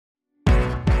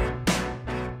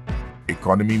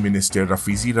Economy Minister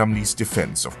Rafizi Ramli's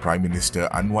defense of Prime Minister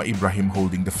Anwar Ibrahim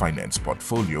holding the finance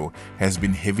portfolio has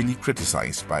been heavily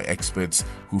criticized by experts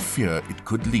who fear it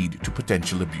could lead to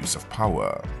potential abuse of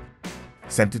power.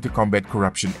 Centre to Combat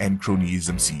Corruption and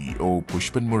Cronyism CEO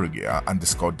Pushpan Murugia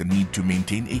underscored the need to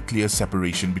maintain a clear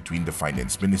separation between the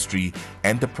Finance Ministry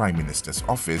and the Prime Minister's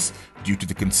office due to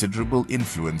the considerable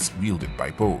influence wielded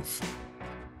by both.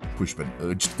 Pushpan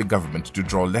urged the government to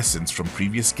draw lessons from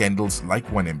previous scandals like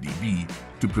 1MDB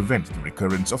to prevent the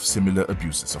recurrence of similar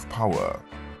abuses of power.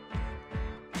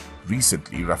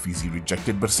 Recently, Rafizi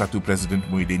rejected Bersatu President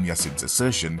Muhyiddin Yassin's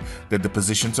assertion that the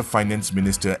positions of Finance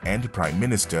Minister and Prime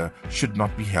Minister should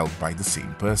not be held by the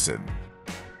same person.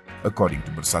 According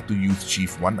to Bersatu Youth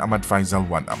Chief Wan Ahmad Faisal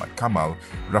Wan Ahmad Kamal,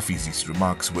 Rafizi's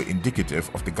remarks were indicative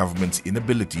of the government's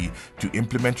inability to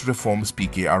implement reforms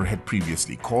PKR had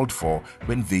previously called for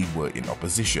when they were in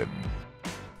opposition.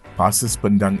 Pasas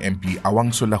Pendang MP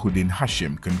Awang Solahuddin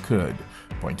Hashim concurred,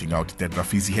 pointing out that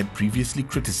Rafizi had previously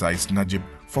criticized Najib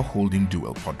for holding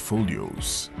dual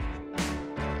portfolios.